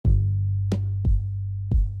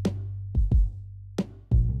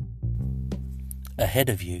Ahead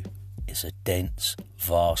of you is a dense,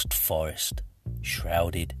 vast forest,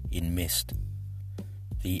 shrouded in mist.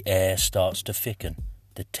 The air starts to thicken,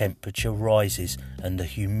 the temperature rises, and the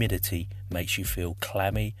humidity makes you feel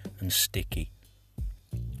clammy and sticky.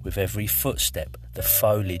 With every footstep, the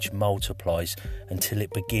foliage multiplies until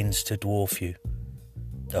it begins to dwarf you.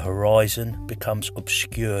 The horizon becomes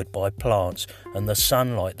obscured by plants, and the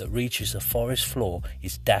sunlight that reaches the forest floor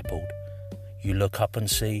is dappled. You look up and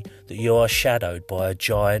see that you are shadowed by a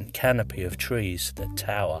giant canopy of trees that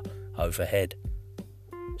tower overhead.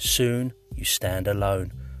 Soon you stand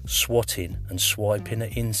alone, swatting and swiping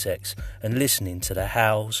at insects and listening to the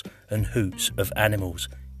howls and hoots of animals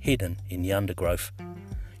hidden in the undergrowth.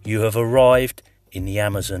 You have arrived in the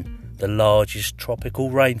Amazon, the largest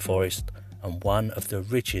tropical rainforest and one of the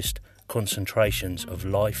richest concentrations of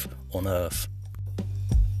life on Earth.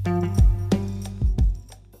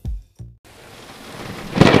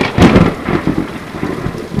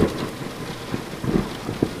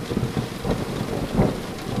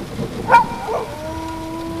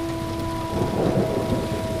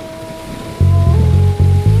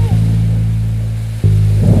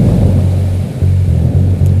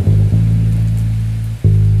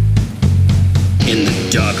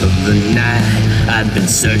 I've been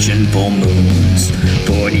searching for moons,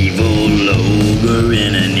 for an evil ogre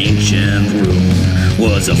in an ancient room.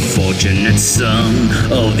 Was a fortunate son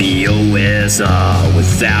of the OSR.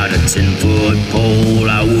 Without a 10-foot pole,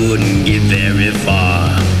 I wouldn't get very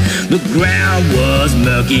far. The ground was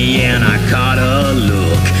murky and I caught a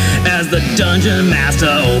look as the dungeon master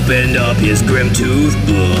opened up his grim-toothed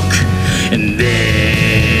book. And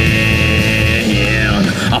then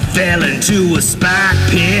I fell into a spike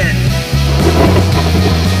pit.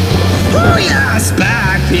 Oh yeah,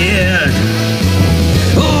 spike pit.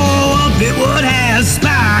 Oh, a pit would have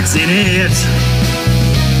spikes in it.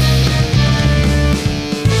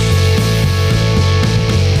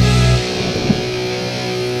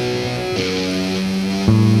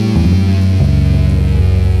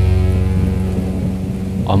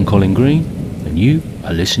 I'm Colin Green, and you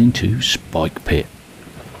are listening to Spikepit.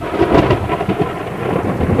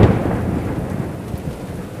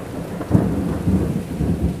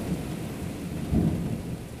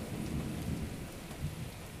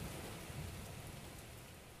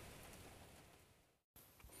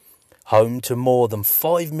 Home to more than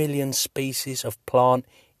 5 million species of plant,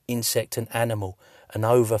 insect and animal, and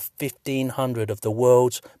over 1,500 of the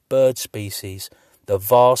world's bird species, the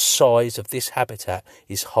vast size of this habitat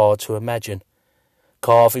is hard to imagine.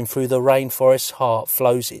 Carving through the rainforest's heart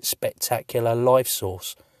flows its spectacular life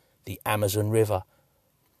source, the Amazon River.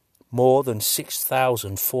 More than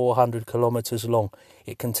 6,400 kilometres long,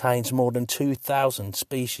 it contains more than 2,000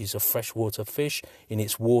 species of freshwater fish in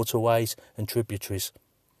its waterways and tributaries.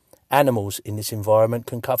 Animals in this environment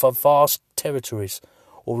can cover vast territories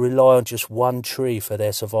or rely on just one tree for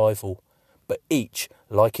their survival, but each,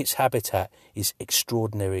 like its habitat, is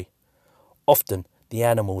extraordinary. Often the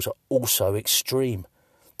animals are also extreme.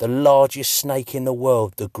 The largest snake in the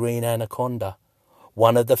world, the green anaconda,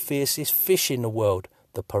 one of the fiercest fish in the world,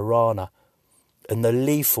 the piranha, and the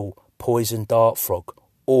lethal poison dart frog,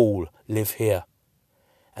 all live here.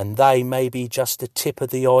 And they may be just the tip of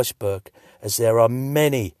the iceberg, as there are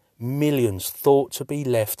many millions thought to be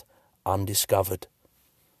left undiscovered.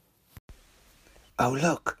 Oh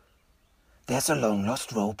look, there's a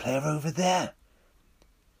long-lost role player over there.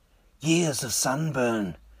 Years of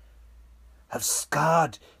sunburn have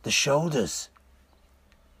scarred the shoulders.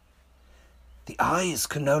 The eyes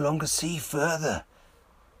can no longer see further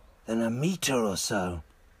than a meter or so.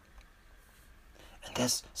 And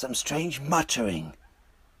there's some strange muttering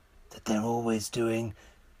that they're always doing,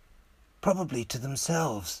 probably to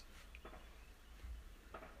themselves.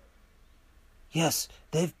 Yes,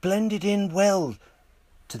 they've blended in well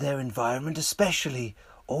to their environment, especially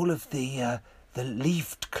all of the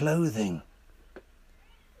leafed clothing.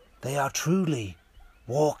 They are truly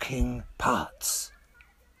walking parts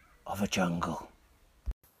of a jungle.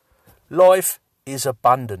 Life is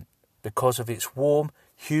abundant because of its warm,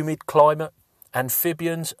 humid climate.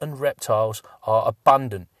 Amphibians and reptiles are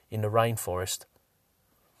abundant in the rainforest.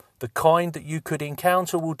 The kind that you could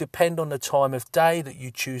encounter will depend on the time of day that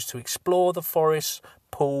you choose to explore the forests,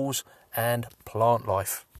 pools and plant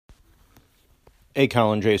life. Hey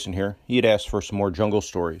Colin, Jason here. You'd asked for some more jungle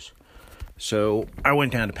stories. So I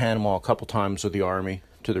went down to Panama a couple times with the Army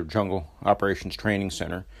to their Jungle Operations Training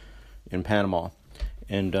Center in Panama.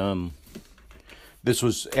 And this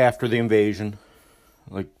was after the invasion,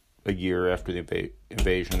 like a year after the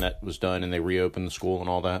invasion that was done, and they reopened the school and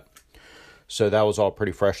all that. So that was all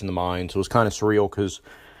pretty fresh in the mind. So it was kind of surreal because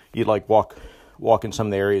you'd like walk walk in some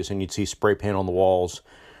of the areas and you'd see spray paint on the walls,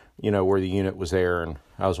 where the unit was there. And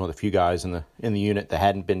I was one of the few guys in the unit that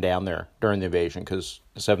hadn't been down there during the invasion because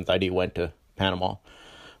the 7th ID went to Panama.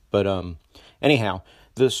 But anyhow,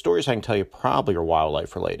 the stories I can tell you probably are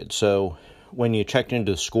wildlife related. So when you checked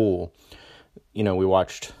into the school, we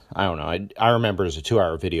watched, I don't know, I remember it was a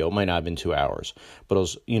 2-hour video. It might not have been 2 hours, but it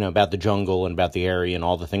was, about the jungle and about the area and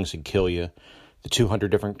all the things that could kill you, the 200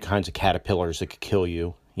 different kinds of caterpillars that could kill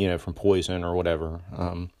you, from poison or whatever.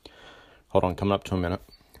 Hold on, coming up to a minute.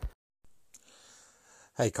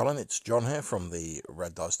 Hey Colin, it's John here from the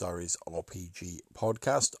Red Dice Diaries RPG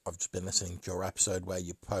podcast. I've just been listening to your episode where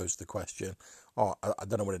you posed the question, I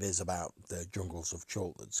don't know what it is about the jungles of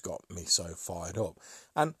Chult that's got me so fired up.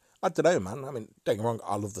 And I don't know, man. I mean, don't get me wrong,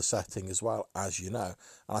 I love the setting as well, as you know.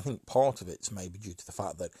 And I think part of it's maybe due to the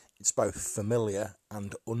fact that it's both familiar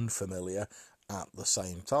and unfamiliar at the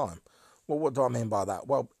same time. Well, what do I mean by that?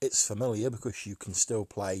 Well, it's familiar because you can still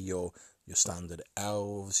play your standard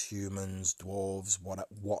elves, humans, dwarves,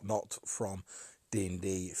 whatnot from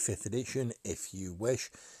D&D 5th edition if you wish.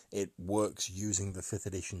 It works using the 5th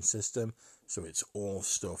edition system, so it's all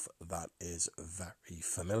stuff that is very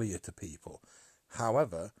familiar to people.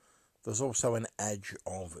 However, there's also an edge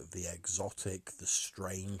of the exotic, the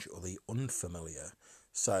strange, or the unfamiliar.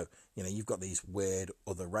 So, you've got these weird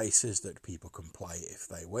other races that people can play if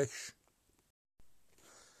they wish.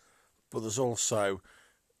 But there's also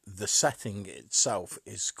the setting itself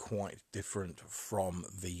is quite different from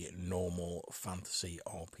the normal fantasy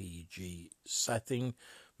RPG setting,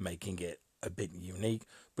 making it a bit unique,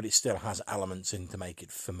 but it still has elements in to make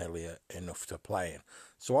it familiar enough to play in.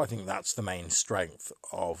 So I think that's the main strength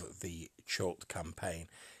of the Chult campaign.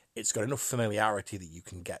 It's got enough familiarity that you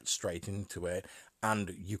can get straight into it,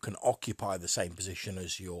 and you can occupy the same position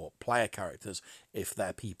as your player characters if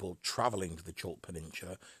they're people travelling to the Chult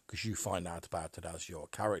Peninsula, because you find out about it as your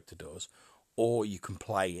character does, or you can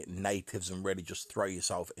play natives and really just throw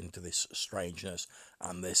yourself into this strangeness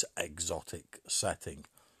and this exotic setting.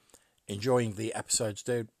 Enjoying the episodes,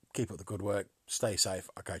 dude. Keep up the good work. Stay safe.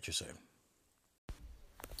 I'll catch you soon.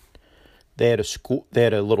 They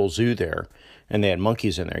had a little zoo there, and they had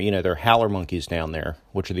monkeys in there. They're howler monkeys down there,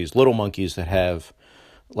 which are these little monkeys that have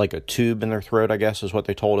like a tube in their throat, I guess is what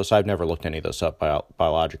they told us. I've never looked any of this up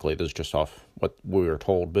biologically. This is just off what we were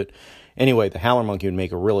told. But anyway, the howler monkey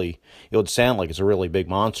it would sound like it's a really big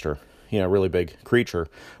monster, a really big creature,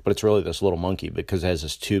 but it's really this little monkey because it has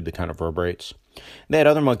this tube that kind of vibrates. And they had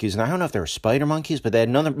other monkeys, and I don't know if they were spider monkeys, but they had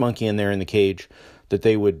another monkey in there in the cage that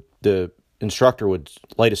the instructor would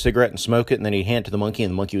light a cigarette and smoke it, and then he'd hand it to the monkey,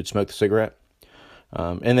 and the monkey would smoke the cigarette.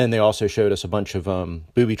 And then they also showed us a bunch of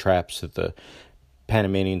booby traps that the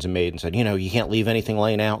Panamanians had made and said, you can't leave anything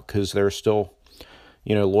laying out because there's still,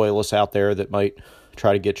 loyalists out there that might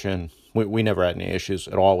try to get you in. We never had any issues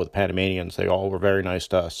at all with the Panamanians. They all were very nice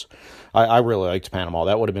to us. I really liked Panama.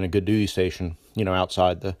 That would have been a good duty station,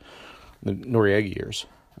 outside the Noriega years.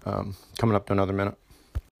 Coming up to another minute.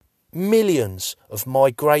 Millions of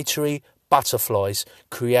migratory butterflies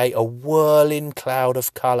create a whirling cloud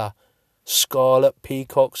of colour. Scarlet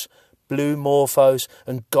peacocks, blue morphos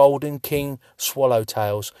and golden king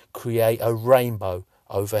swallowtails create a rainbow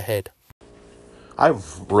overhead.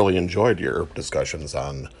 I've really enjoyed your discussions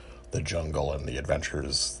on the jungle and the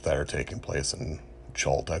adventures that are taking place in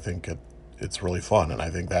Chult. I think it's really fun, and I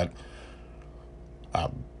think that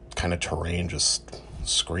kind of terrain just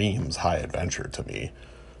screams high adventure to me.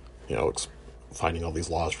 Finding all these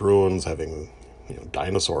lost ruins, having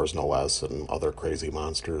dinosaurs no less, and other crazy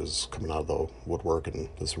monsters coming out of the woodwork in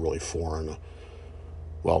this really foreign,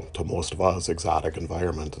 well, to most of us, exotic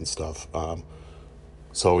environment and stuff.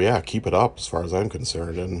 So yeah, keep it up as far as I'm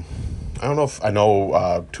concerned. And I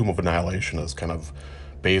know Tomb of Annihilation is kind of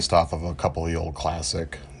based off of a couple of the old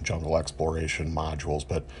classic jungle exploration modules,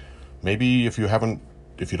 but maybe if you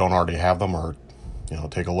don't already have them, or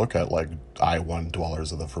take a look at like I1,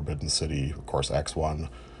 Dwellers of the Forbidden City, of course X1,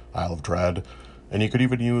 Isle of Dread, and you could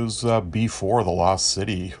even use B4, The Lost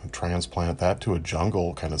City, transplant that to a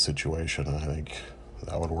jungle kind of situation, and I think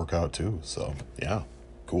that would work out too. So yeah,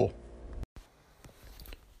 cool.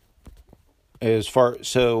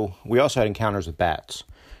 So we also had encounters with bats,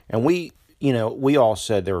 and we all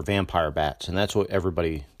said they were vampire bats, and that's what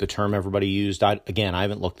the term everybody used. I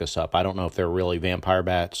haven't looked this up. I don't know if they're really vampire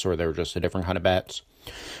bats or they're just a different kind of bats.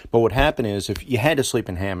 But what happened is, if you had to sleep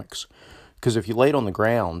in hammocks, because if you laid on the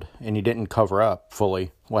ground and you didn't cover up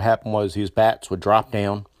fully, what happened was these bats would drop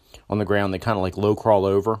down on the ground. They kind of like low crawl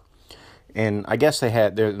over, and I guess they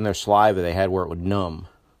had in their saliva they had where it would numb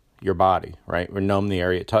your body, right, or numb the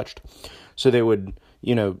area it touched. So they would,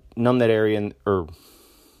 numb that area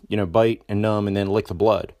bite and numb and then lick the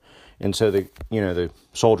blood. And so the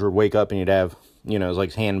soldier would wake up and he'd have, it was like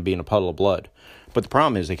his hand being a puddle of blood. But the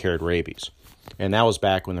problem is they carried rabies. And that was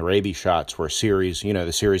back when the rabies shots were a series,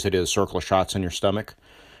 the series that did a circle of shots in your stomach.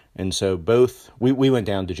 And so we went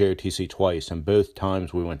down to JOTC twice, and both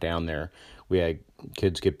times we went down there, we had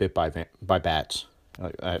kids get bit by bats.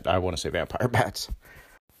 I want to say vampire bats.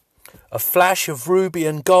 A flash of ruby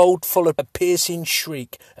and gold followed a piercing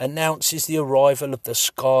shriek announces the arrival of the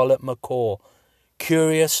scarlet macaw.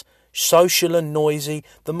 Curious, social and noisy,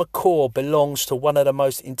 the macaw belongs to one of the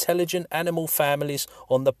most intelligent animal families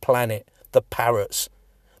on the planet, the parrots.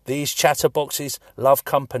 These chatterboxes love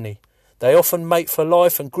company. They often mate for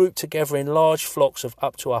life and group together in large flocks of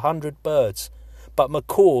up to 100 birds. But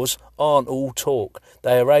macaws aren't all talk.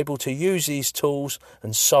 They are able to use these tools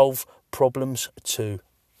and solve problems too.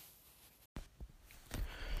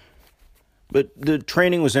 But the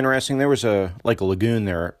training was interesting. There was a lagoon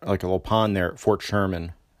there, like a little pond there at Fort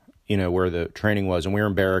Sherman, where the training was. And we were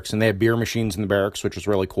in barracks, and they had beer machines in the barracks, which was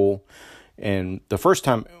really cool. And the first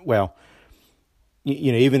time,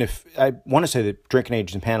 even if, I want to say the drinking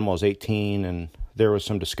age in Panama is 18, and there was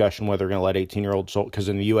some discussion whether they're going to let 18-year-old soldiers, because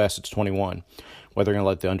in the U.S. it's 21, whether they're going to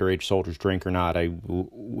let the underage soldiers drink or not.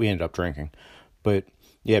 We ended up drinking. But,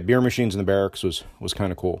 yeah, beer machines in the barracks was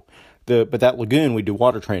kind of cool. But that lagoon, we do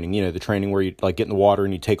water training, the training where you get in the water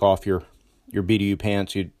and you take off your BDU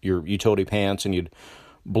pants, your utility pants, and you'd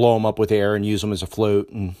blow them up with air and use them as a float,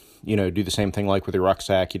 and, do the same thing like with your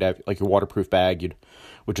rucksack. You'd have your waterproof bag,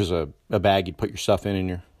 which is a bag you'd put your stuff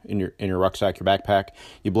in your rucksack, your backpack.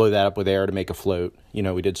 You blow that up with air to make a float.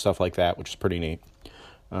 We did stuff like that, which is pretty neat.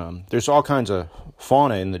 There's all kinds of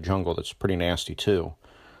fauna in the jungle that's pretty nasty too.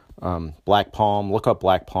 Black palm, look up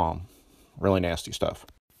black palm. Really nasty stuff.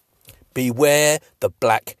 Beware the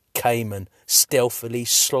black caiman stealthily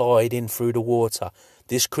sliding through the water.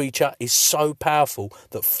 This creature is so powerful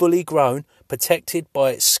that fully grown, protected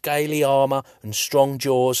by its scaly armour and strong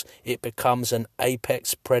jaws, it becomes an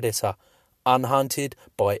apex predator, unhunted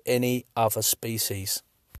by any other species.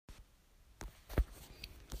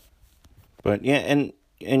 But yeah, and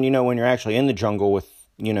when you're actually in the jungle with,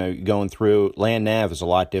 going through, land nav is a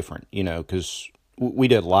lot different, because we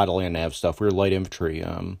did a lot of land nav stuff. We were light infantry,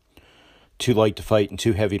 too light to fight and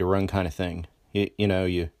too heavy to run kind of thing.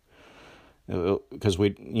 Because we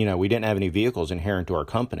didn't have any vehicles inherent to our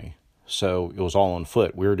company, so it was all on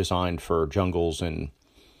foot. We were designed for jungles and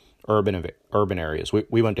urban areas.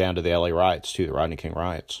 We went down to the LA riots too, the Rodney King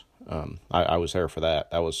riots. I was there for that.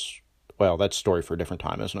 That's a story for a different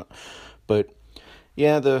time, isn't it? But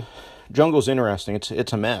yeah, the jungle's interesting.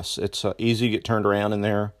 It's a mess. It's easy to get turned around in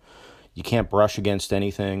there. You can't brush against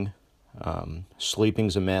anything.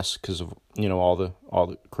 Sleeping's a mess because of all the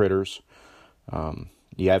critters.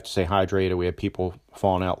 You have to stay hydrated. We had people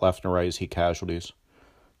falling out left and right as heat casualties.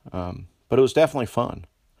 But it was definitely fun.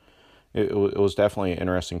 It was definitely an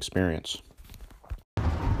interesting experience.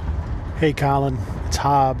 Hey, Colin. It's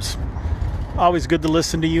Hobbs. Always good to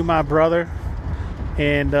listen to you, my brother.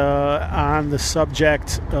 And on the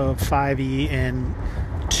subject of 5e and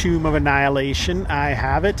Tomb of Annihilation, I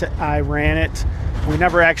have it. I ran it. We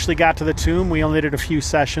never actually got to the tomb. We only did a few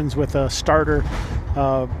sessions with a starter.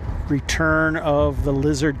 Return of the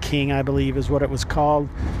Lizard King, I believe is what it was called,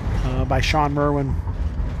 by Sean Merwin.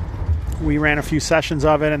 We ran a few sessions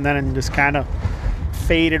of it and then it just kind of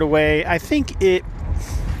faded away. I think that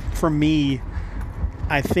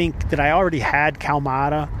I already had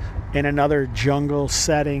Kalmata in another jungle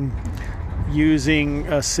setting using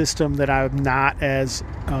a system that I'm not as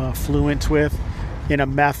fluent with, in a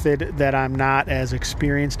method that I'm not as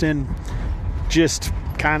experienced in. Just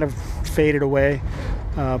kind of faded away.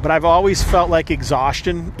 But I've always felt like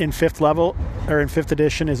exhaustion in 5th level or in 5th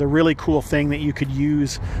edition is a really cool thing that you could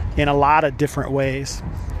use in a lot of different ways.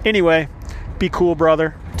 Anyway, be cool,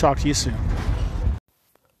 brother. Talk to you soon.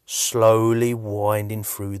 Slowly winding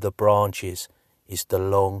through the branches is the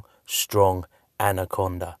long, strong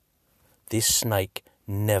anaconda. This snake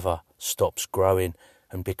never stops growing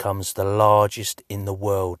and becomes the largest in the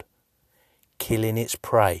world, killing its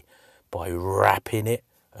prey by wrapping it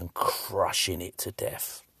and crushing it to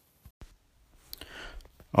death.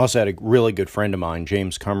 I also had a really good friend of mine,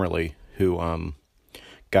 James Connerley, who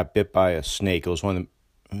got bit by a snake. It was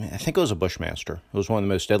I think it was a bushmaster. It was one of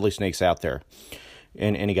the most deadly snakes out there.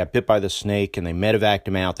 And he got bit by the snake, and they medevaced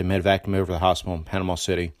him out. They medevaced him over to the hospital in Panama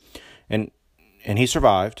City. And he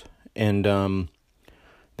survived. And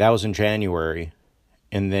that was in January.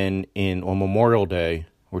 And then on Memorial Day,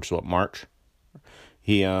 which is March,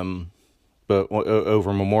 but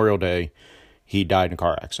over Memorial Day, he died in a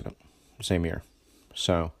car accident the same year.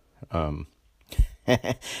 So,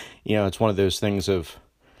 You know, it's one of those things of,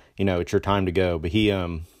 you know, it's your time to go. But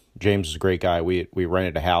James is a great guy. We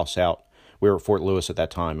rented a house out. We were at Fort Lewis at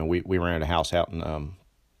that time, and we rented a house out in,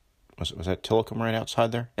 was that Tillicum right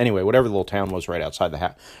outside there? Anyway, whatever the little town was right outside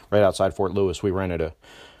right outside Fort Lewis, we rented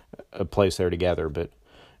a place there together. But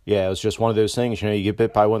yeah, it was just one of those things, you know, you get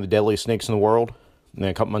bit by one of the deadliest snakes in the world, and then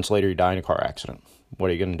a couple months later you die in a car accident. What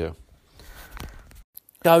are you going to do?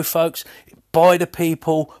 Go, folks. By the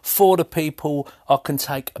people, for the people. I can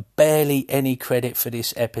take barely any credit for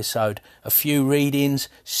this episode. A few readings,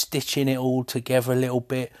 stitching it all together a little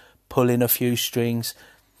bit, pulling a few strings.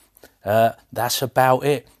 That's about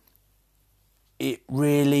it. It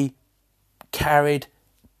really carried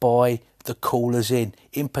by the callers in.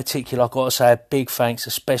 In particular, I've got to say a big thanks,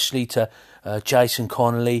 especially to Jason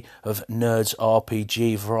Connerley of Nerds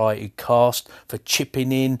RPG Variety Cast for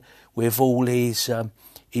chipping in with all his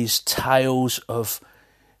tales of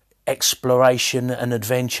exploration and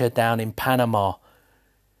adventure down in Panama.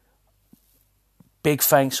 Big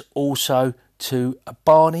thanks also to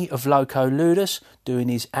Barney of Loco Ludus, doing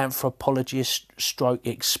his anthropologist stroke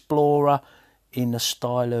explorer in the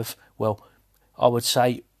style of, well, I would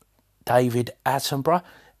say David Attenborough.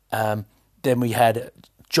 Then we had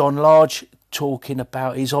John Large talking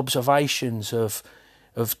about his observations of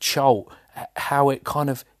Cholt, how it kind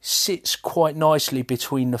of sits quite nicely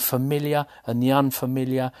between the familiar and the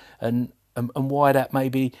unfamiliar, and why that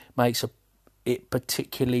maybe makes it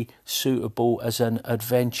particularly suitable as an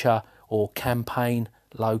adventure or campaign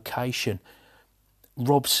location.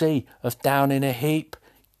 Rob C of Down in a Heap,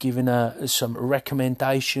 giving some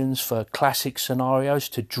recommendations for classic scenarios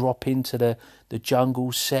to drop into the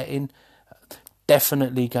jungle setting.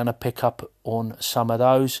 Definitely going to pick up on some of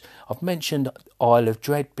those. I've mentioned Isle of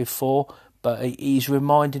Dread before, but he's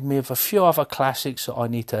reminded me of a few other classics that I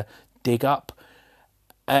need to dig up.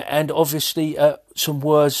 And obviously some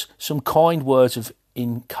kind words of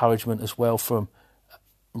encouragement as well from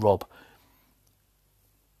Rob.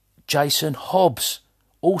 Jason Hobbs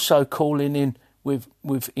also calling in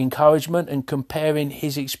with encouragement and comparing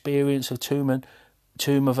his experience of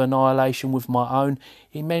Tomb of Annihilation with my own.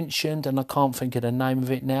 He mentioned, and I can't think of the name of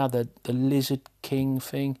it now, the Lizard King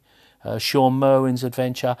thing, Sean Merwin's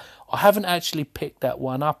adventure. I haven't actually picked that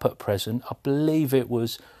one up at present. I believe it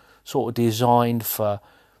was sort of designed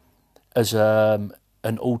as an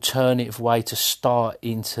alternative way to start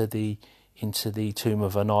into the Tomb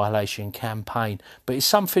of Annihilation campaign. But it's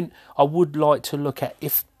something I would like to look at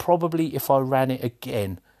if I ran it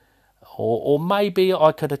again, or maybe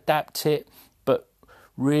I could adapt it. But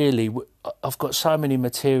really, I've got so many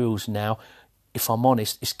materials now. If I'm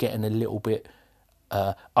honest, it's getting a little bit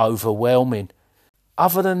overwhelming.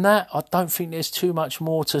 Other than that, I don't think there's too much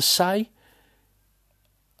more to say.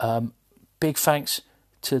 Big thanks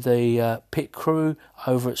to the pit crew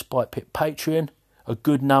over at Spikepit Patreon, a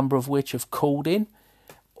good number of which have called in.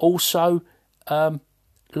 Also,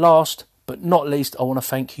 last but not least, I want to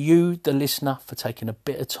thank you, the listener, for taking a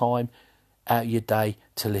bit of time out of your day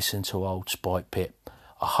to listen to old Spikepit.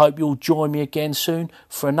 I hope you'll join me again soon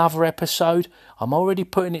for another episode. I'm already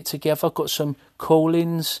putting it together. I've got some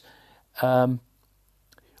call-ins on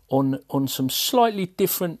some slightly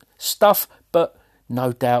different stuff, but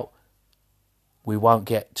no doubt we won't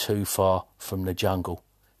get too far from the jungle.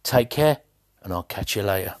 Take care, and I'll catch you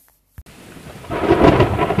later.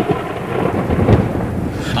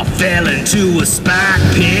 I fell into a spike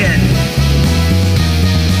pit.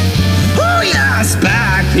 Oh yeah, a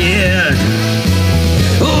spike pit.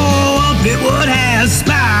 Oh, a pit would have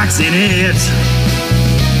spikes in it.